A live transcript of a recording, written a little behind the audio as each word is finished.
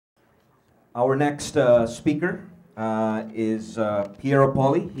Our next speaker is Piero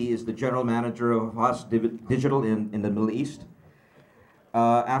Poli. He is the general manager of Havas Digital in the Middle East.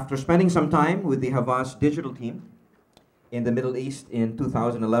 After spending some time with the Havas digital team in the Middle East in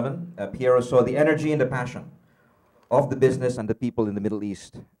 2011, Piero saw the energy and the passion of the business and the people in the Middle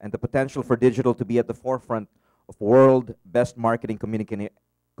East, and the potential for digital to be at the forefront of world best marketing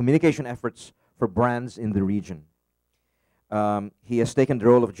communication efforts for brands in the region. He has taken the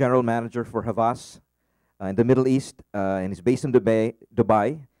role of general manager for Havas in the Middle East, and is based in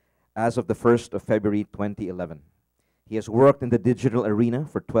Dubai as of the 1st of February 2011. He has worked in the digital arena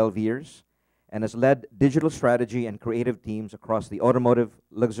for 12 years and has led digital strategy and creative teams across the automotive,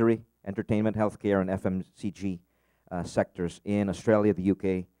 luxury, entertainment, healthcare, and FMCG sectors in Australia, the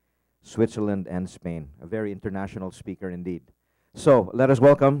UK, Switzerland, and Spain. A very international speaker indeed. So let us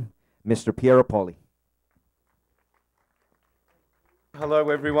welcome Mr. Piero Poli. Hello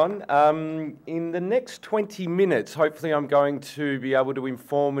everyone. In the next 20 minutes, hopefully I'm going to be able to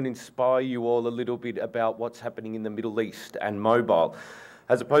inform and inspire you all a little bit about what's happening in the Middle East and mobile.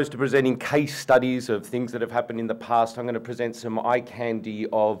 As opposed to presenting case studies of things that have happened in the past, I'm going to present some eye candy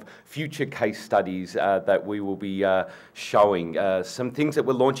of future case studies that we will be showing. Some things that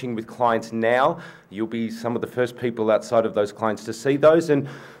we're launching with clients now. You'll be some of the first people outside of those clients to see those, and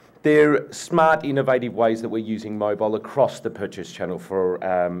they're smart, innovative ways that we're using mobile across the purchase channel for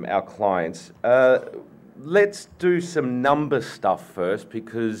our clients. Let's do some number stuff first,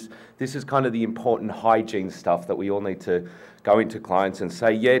 because this is kind of the important hygiene stuff that we all need to go into clients and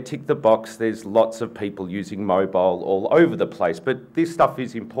say, yeah, tick the box, there's lots of people using mobile all over the place, but this stuff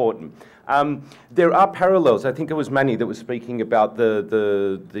is important. There are parallels. I think it was Manny that was speaking about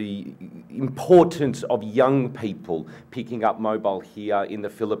the importance of young people picking up mobile here in the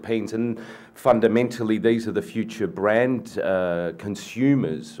Philippines, and fundamentally these are the future brand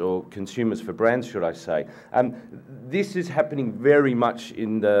consumers, or consumers for brands, should I say. This is happening very much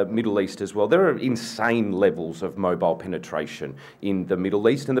in the Middle East as well. There are insane levels of mobile penetration in the Middle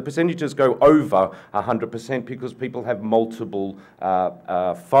East, and the percentages go over 100% because people have multiple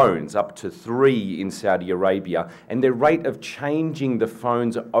phones, up to 3 in Saudi Arabia, and their rate of changing the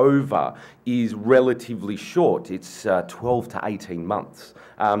phones over is relatively short. It's 12 to 18 months.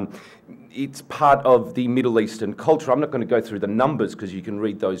 It's part of the Middle Eastern culture. I'm not going to go through the numbers because you can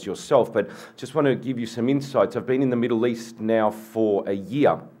read those yourself, but just want to give you some insights. I've been in the Middle East now for a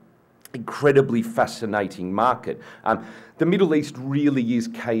year. Incredibly fascinating market. The Middle East really is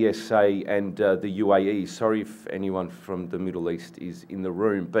KSA and the UAE. Sorry if anyone from the Middle East is in the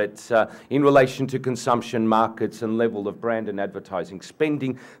room, but in relation to consumption markets and level of brand and advertising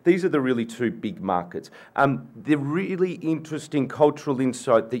spending, these are the really two big markets. The really interesting cultural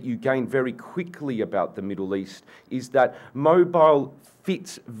insight that you gain very quickly about the Middle East is that mobile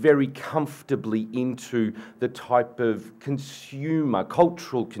fits very comfortably into the type of consumer,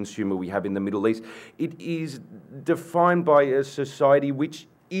 cultural consumer we have in the Middle East. It is defined by a society which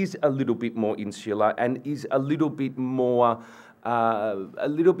is a little bit more insular and is a little bit more a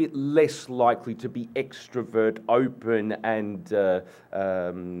little bit less likely to be extrovert, open, and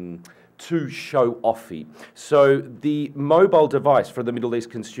too show-offy. So the mobile device for the Middle East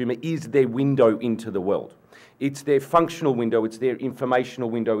consumer is their window into the world. It's their functional window, it's their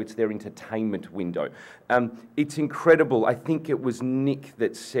informational window, it's their entertainment window. It's incredible. I think it was Nick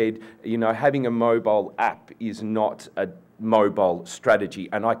that said, you know, having a mobile app is not a mobile strategy,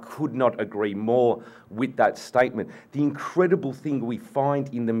 and I could not agree more with that statement. The incredible thing we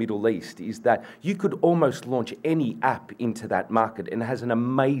find in the Middle East is that you could almost launch any app into that market, and it has an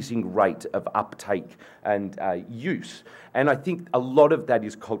amazing rate of uptake and use. And I think a lot of that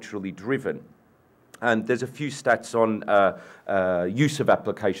is culturally driven. And there's a few stats on use of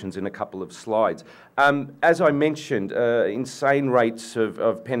applications in a couple of slides. As I mentioned, insane rates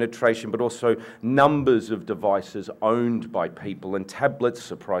of penetration, but also numbers of devices owned by people, and tablets,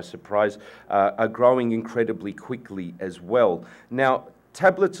 surprise, surprise, are growing incredibly quickly as well. Now,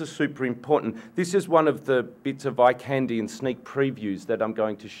 tablets are super important. This is one of the bits of eye candy and sneak previews that I'm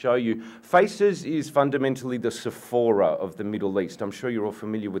going to show you. Faces is fundamentally the Sephora of the Middle East. I'm sure you're all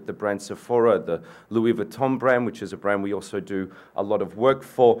familiar with the brand Sephora, the Louis Vuitton brand, which is a brand we also do a lot of work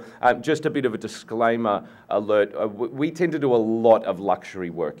for. Just a bit of a disclaimer alert. We tend to do a lot of luxury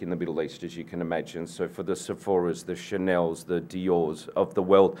work in the Middle East, as you can imagine. So for the Sephoras, the Chanels, the Diors of the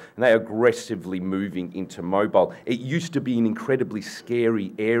world, and they are aggressively moving into mobile. It used to be an incredibly scary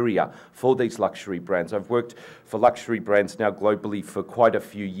area for these luxury brands. I've worked for luxury brands now globally for quite a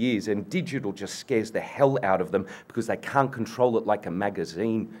few years, and digital just scares the hell out of them because they can't control it like a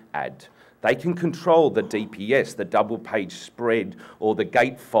magazine ad. They can control the DPS, the double page spread, or the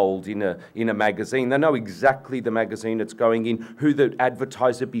gatefold in a magazine. They know exactly the magazine it's going in, who the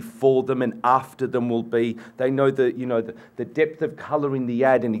advertiser before them and after them will be. They know the depth of colour in the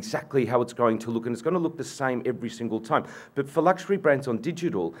ad and exactly how it's going to look, and it's going to look the same every single time. But for luxury brands on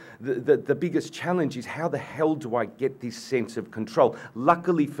digital, the biggest challenge is how the hell do I get this sense of control?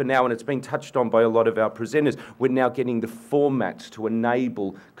 Luckily for now, and it's been touched on by a lot of our presenters, we're now getting the formats to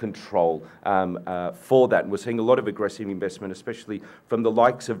enable control for that. And we're seeing a lot of aggressive investment, especially from the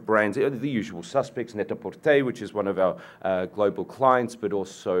likes of brands, the usual suspects, Net-a-Porter, which is one of our global clients, but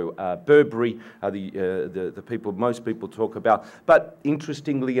also Burberry, the people most people talk about. But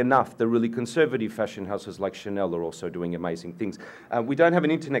interestingly enough, the really conservative fashion houses like Chanel are also doing amazing things. We don't have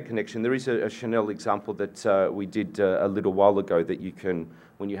an internet connection. There is a Chanel example that we did a little while ago that you can,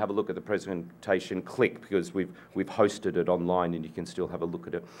 when you have a look at the presentation, click, because we've hosted it online and you can still have a look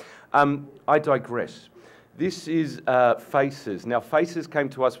at it. I digress. This is Faces. Now, Faces came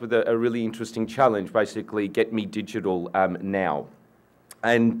to us with a really interesting challenge, basically, get me digital now.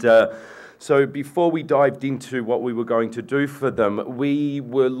 And so before we dived into what we were going to do for them, we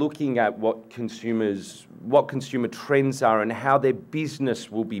were looking at what consumer trends are and how their business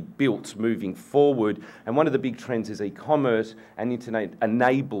will be built moving forward. And one of the big trends is e-commerce and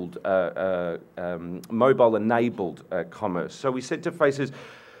internet-enabled, mobile-enabled commerce. So we said to Faces,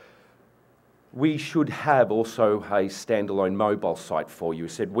 we should have also a standalone mobile site for you. We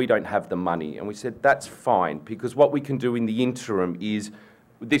said, we don't have the money. And we said, that's fine, because what we can do in the interim is,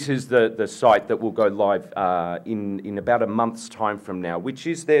 this is the site that will go live in about a month's time from now, which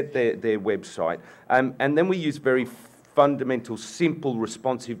is their website. And then we use very fundamental, simple,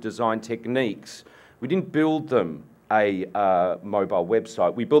 responsive design techniques. We didn't build them a mobile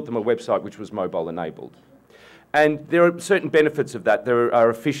website. We built them a website which was mobile enabled. And there are certain benefits of that. There are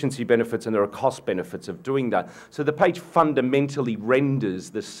efficiency benefits and there are cost benefits of doing that. So the page fundamentally renders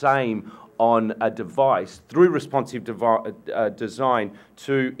the same on a device through responsive design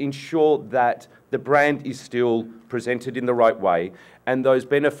to ensure that the brand is still presented in the right way and those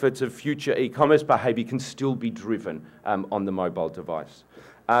benefits of future e-commerce behaviour can still be driven on the mobile device.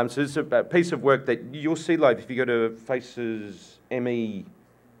 So it's a piece of work that you'll see live if you go to facesme.com,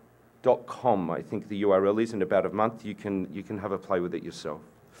 I think the URL is, in about a month. You can have a play with it yourself.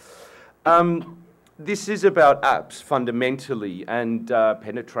 This is about apps fundamentally and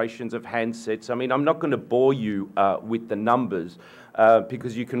penetrations of handsets. I mean, I'm not going to bore you with the numbers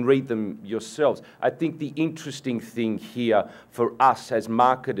because you can read them yourselves. I think the interesting thing here for us as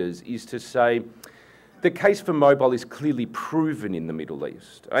marketers is to say the case for mobile is clearly proven in the Middle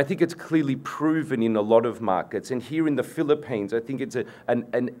East. I think it's clearly proven in a lot of markets. And here in the Philippines, I think it's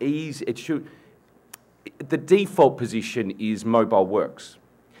an easy, the default position is mobile works.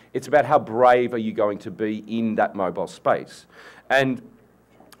 It's about how brave are you going to be in that mobile space. And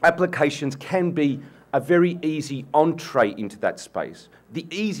applications can be a very easy entree into that space. The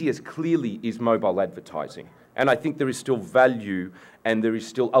easiest clearly is mobile advertising. And I think there is still value and there is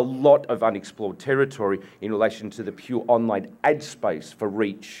still a lot of unexplored territory in relation to the pure online ad space for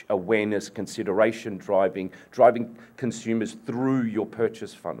reach, awareness, consideration driving consumers through your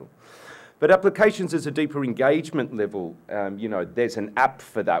purchase funnel. But applications is a deeper engagement level. You know, there's an app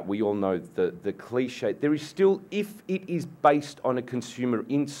for that. We all know the cliche. There is still, if it is based on a consumer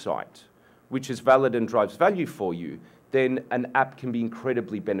insight, which is valid and drives value for you, then an app can be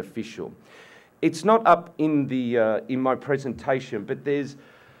incredibly beneficial. It's not up in my presentation, but there's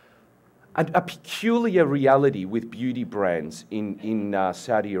a peculiar reality with beauty brands in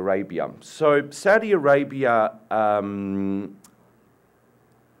Saudi Arabia. So Saudi Arabia,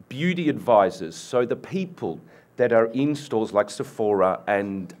 beauty advisors, so the people that are in stores like Sephora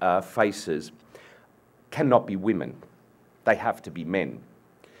and Faces, cannot be women. They have to be men.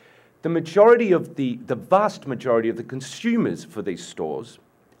 The majority of the vast majority of the consumers for these stores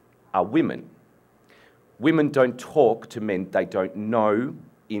are women. Women don't talk to men they don't know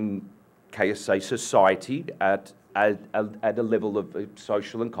in KSA society at a level of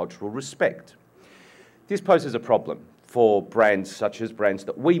social and cultural respect. This poses a problem for brands such as brands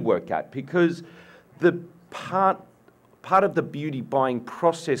that we work at, because the part of the beauty buying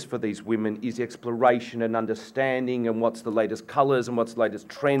process for these women is exploration and understanding and what's the latest colours and what's the latest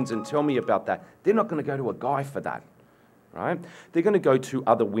trends and tell me about that. They're not going to go to a guy for that, right? They're going to go to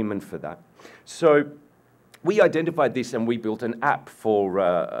other women for that. So we identified this and we built an app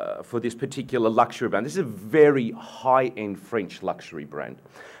for this particular luxury brand. This is a very high-end French luxury brand.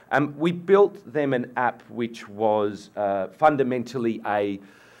 We built them an app which was fundamentally a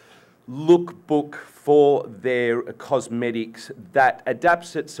lookbook for their cosmetics that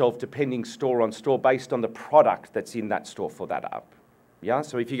adapts itself depending store on store based on the product that's in that store for that app. Yeah,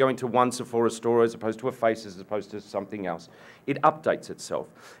 so if you go into one Sephora store as opposed to a Face, as opposed to something else, it updates itself.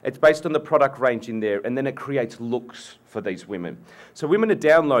 It's based on the product range in there, and then it creates looks for these women. So women are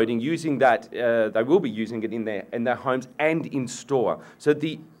downloading, using that, they will be using it in their homes and in store. So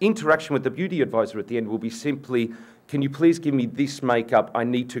the interaction with the beauty advisor at the end will be simply, can you please give me this makeup? I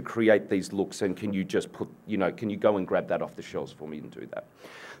need to create these looks, and can you just put, can you go and grab that off the shelves for me and do that?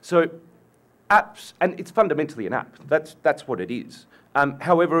 So apps, and it's fundamentally an app. That's what it is.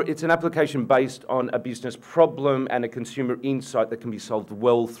 However, it's an application based on a business problem and a consumer insight that can be solved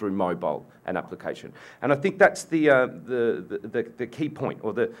well through mobile and application. And I think that's the key point,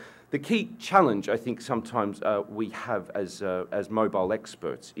 or the key challenge I think sometimes we have as mobile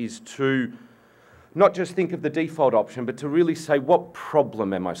experts, is to not just think of the default option, but to really say, what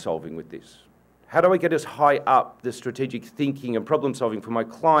problem am I solving with this? How do I get as high up the strategic thinking and problem solving for my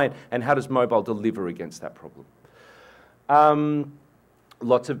client, and how does mobile deliver against that problem?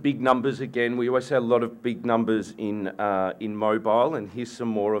 Lots of big numbers again. We always say a lot of big numbers in mobile, and here's some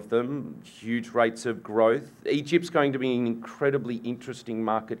more of them. Huge rates of growth. Egypt's going to be an incredibly interesting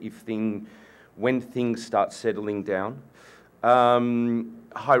market when things start settling down.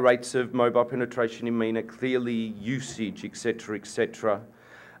 High rates of mobile penetration in MENA, clearly usage, etc., etc.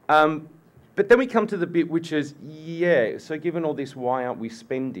 But then we come to the bit which is, so given all this, why aren't we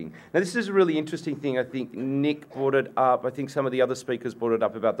spending? Now, this is a really interesting thing. I think Nick brought it up. I think some of the other speakers brought it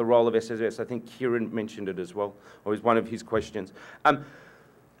up about the role of SMS. I think Kieran mentioned it as well, or was one of his questions.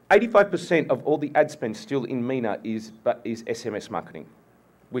 85% of all the ad spend still in MENA is SMS marketing,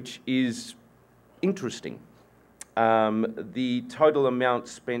 which is interesting. The total amount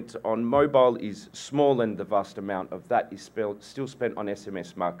spent on mobile is small, and the vast amount of that is still spent on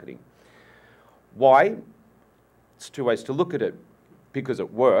SMS marketing. Why? It's two ways to look at it. Because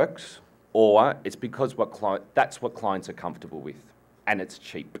it works, or it's because that's what clients are comfortable with, and it's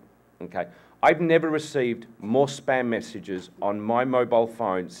cheap. Okay? I've never received more spam messages on my mobile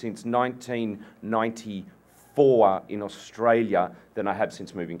phone since 1994 in Australia than I have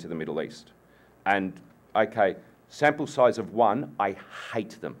since moving to the Middle East. And, okay, sample size of 1, I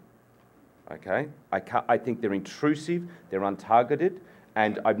hate them. Okay? I think they're intrusive, they're untargeted,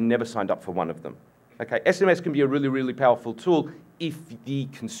 and I've never signed up for one of them. Okay, SMS can be a really, really powerful tool if the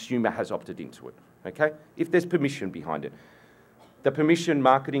consumer has opted into it, okay? If there's permission behind it. The permission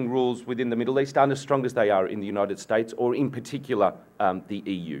marketing rules within the Middle East aren't as strong as they are in the United States, or in particular, the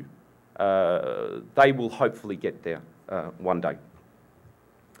EU. They will hopefully get there one day.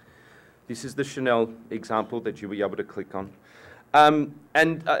 This is the Chanel example that you'll be able to click on. And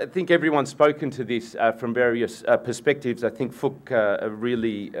I think everyone's spoken to this from various perspectives. I think Fook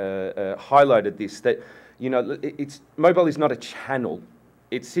really highlighted this, that mobile is not a channel.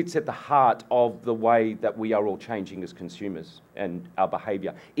 It sits at the heart of the way that we are all changing as consumers and our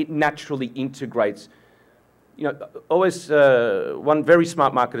behaviour. It naturally integrates. Always one very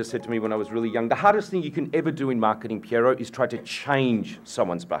smart marketer said to me when I was really young, the hardest thing you can ever do in marketing, Piero, is try to change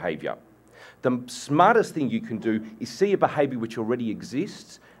someone's behaviour. The smartest thing you can do is see a behaviour which already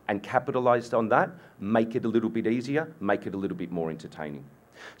exists and capitalise on that, make it a little bit easier, make it a little bit more entertaining.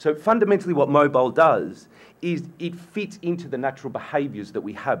 So fundamentally what mobile does is it fits into the natural behaviours that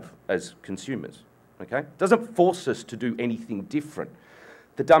we have as consumers. Okay? It doesn't force us to do anything different.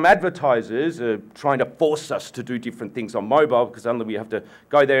 The dumb advertisers are trying to force us to do different things on mobile because suddenly we have to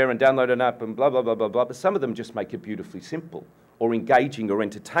go there and download an app and blah, blah, blah, blah, blah. But some of them just make it beautifully simple, or engaging or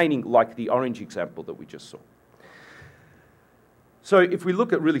entertaining, like the orange example that we just saw. So if we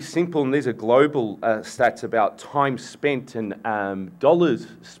look at really simple, and these are global stats about time spent and dollars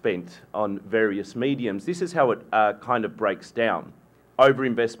spent on various mediums, this is how it kind of breaks down.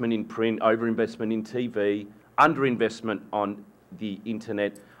 Overinvestment in print, overinvestment in TV, underinvestment on the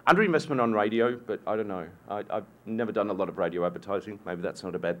internet, underinvestment on radio, but I don't know. I've never done a lot of radio advertising. Maybe that's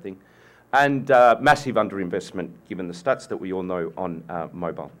not a bad thing. And massive underinvestment, given the stats that we all know on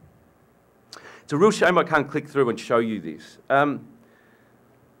mobile. It's a real shame I can't click through and show you this.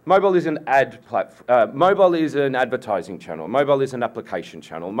 Mobile is an ad platform. Mobile is an advertising channel. Mobile is an application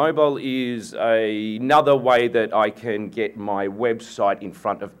channel. Mobile is another way that I can get my website in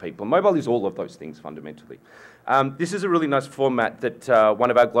front of people. Mobile is all of those things fundamentally. This is a really nice format that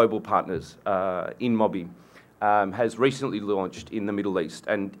one of our global partners in Mobi has recently launched in the Middle East,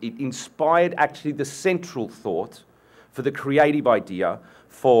 and it inspired actually the central thought for the creative idea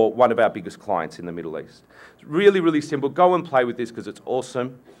for one of our biggest clients in the Middle East. It's really, really simple. Go and play with this because it's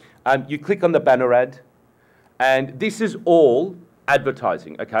awesome. You click on the banner ad, and this is all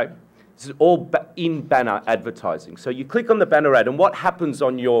advertising, okay? This is all in-banner advertising. So you click on the banner ad, and what happens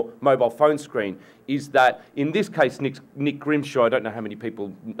on your mobile phone screen is that, in this case, Nick Grimshaw, I don't know how many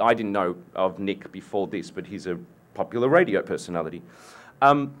people, I didn't know of Nick before this, but he's a popular radio personality.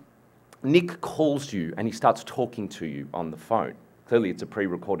 Nick calls you and he starts talking to you on the phone. Clearly it's a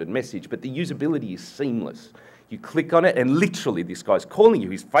pre-recorded message, but the usability is seamless. You click on it and literally this guy's calling you.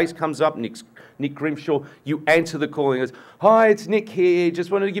 His face comes up, Nick Grimshaw. You answer the call and he goes, "Hi, it's Nick here.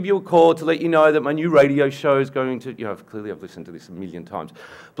 Just wanted to give you a call to let you know that my new radio show is going to," clearly I've listened to this a million times.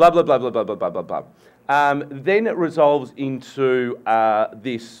 Blah, blah, blah, blah, blah, blah, blah, blah, blah. Then it resolves into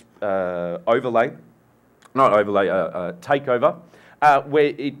this takeover,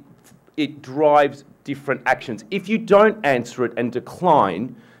 where it drives different actions. If you don't answer it and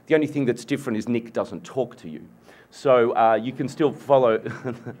decline, the only thing that's different is Nick doesn't talk to you. So you can still follow,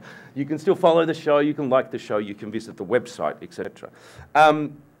 you can still follow the show, you can like the show, you can visit the website, etc.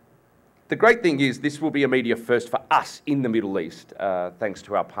 The great thing is this will be a media first for us in the Middle East, thanks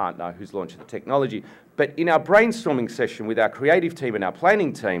to our partner who's launched the technology. But in our brainstorming session with our creative team and our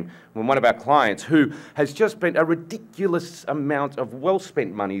planning team, when one of our clients, who has just spent a ridiculous amount of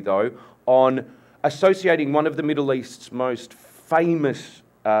well-spent money though, on associating one of the Middle East's most famous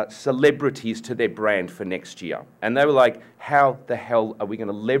celebrities to their brand for next year. And they were like, how the hell are we going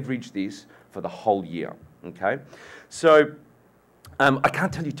to leverage this for the whole year? Okay, so I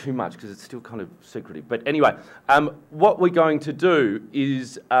can't tell you too much because it's still kind of secretive. But anyway, what we're going to do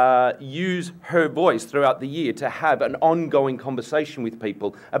is use her voice throughout the year to have an ongoing conversation with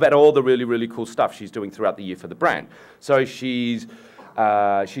people about all the really, really cool stuff she's doing throughout the year for the brand. So she's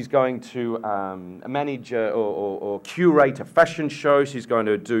going to manage or curate a fashion show. She's going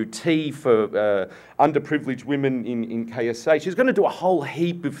to do tea for underprivileged women in KSA. She's going to do a whole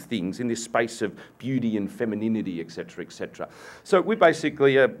heap of things in this space of beauty and femininity, etc., etc. So we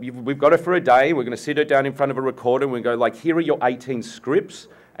basically, we've got her for a day. We're going to sit her down in front of a recorder and we go like, here are your 18 scripts,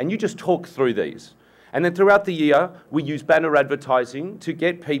 and you just talk through these. And then throughout the year, we use banner advertising to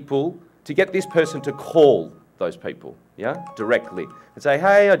get this person to call those people, yeah, directly, and say,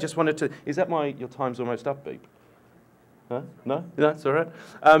 hey, I just wanted to, is that your time's almost up, beep? Huh? No? That's all right.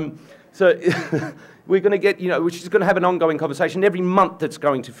 So we're going to get, she's going to have an ongoing conversation every month that's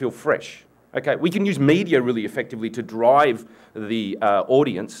going to feel fresh. Okay, we can use media really effectively to drive the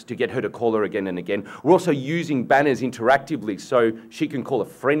audience to get her to call her again and again. We're also using banners interactively, so she can call a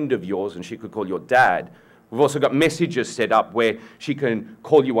friend of yours and she could call your dad. We've also got messages set up where she can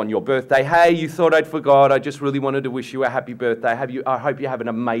call you on your birthday. Hey, you thought I'd forgot. I just really wanted to wish you a happy birthday. I hope you have an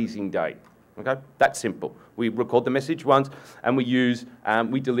amazing day. Okay, that's simple. We record the message once and we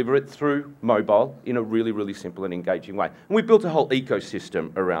deliver it through mobile in a really, really simple and engaging way. And we built a whole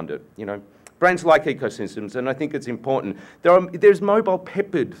ecosystem around it. Brands like ecosystems, and I think it's important. There's mobile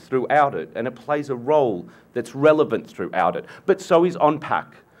peppered throughout it, and it plays a role that's relevant throughout it. But so is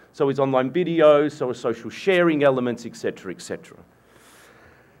on-pack. So is online videos, so are social sharing elements, etc., etc.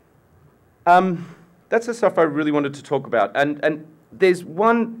 That's the stuff I really wanted to talk about. And there's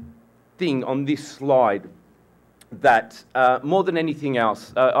one thing on this slide that, more than anything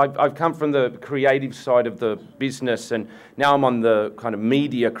else, I've come from the creative side of the business, and now I'm on the kind of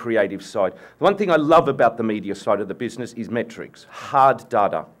media creative side. One thing I love about the media side of the business is metrics, hard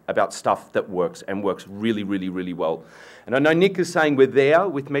data about stuff that works and works really, really, really well. And I know Nick is saying we're there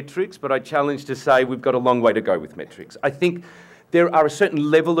with metrics, but I challenge to say we've got a long way to go with metrics. I think there are a certain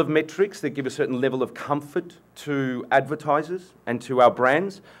level of metrics that give a certain level of comfort to advertisers and to our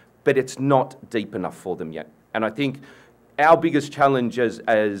brands, but it's not deep enough for them yet. And I think our biggest challenge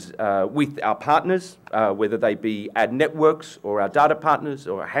with our partners, whether they be ad networks or our data partners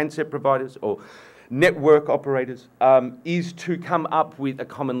or our handset providers or network operators, is to come up with a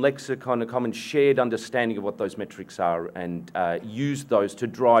common lexicon, a common shared understanding of what those metrics are, and use those to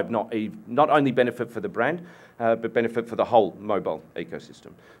drive not only benefit for the brand, but benefit for the whole mobile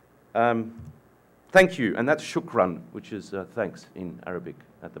ecosystem. Thank you, and that's shukran, which is thanks in Arabic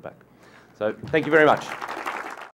at the back. So thank you very much.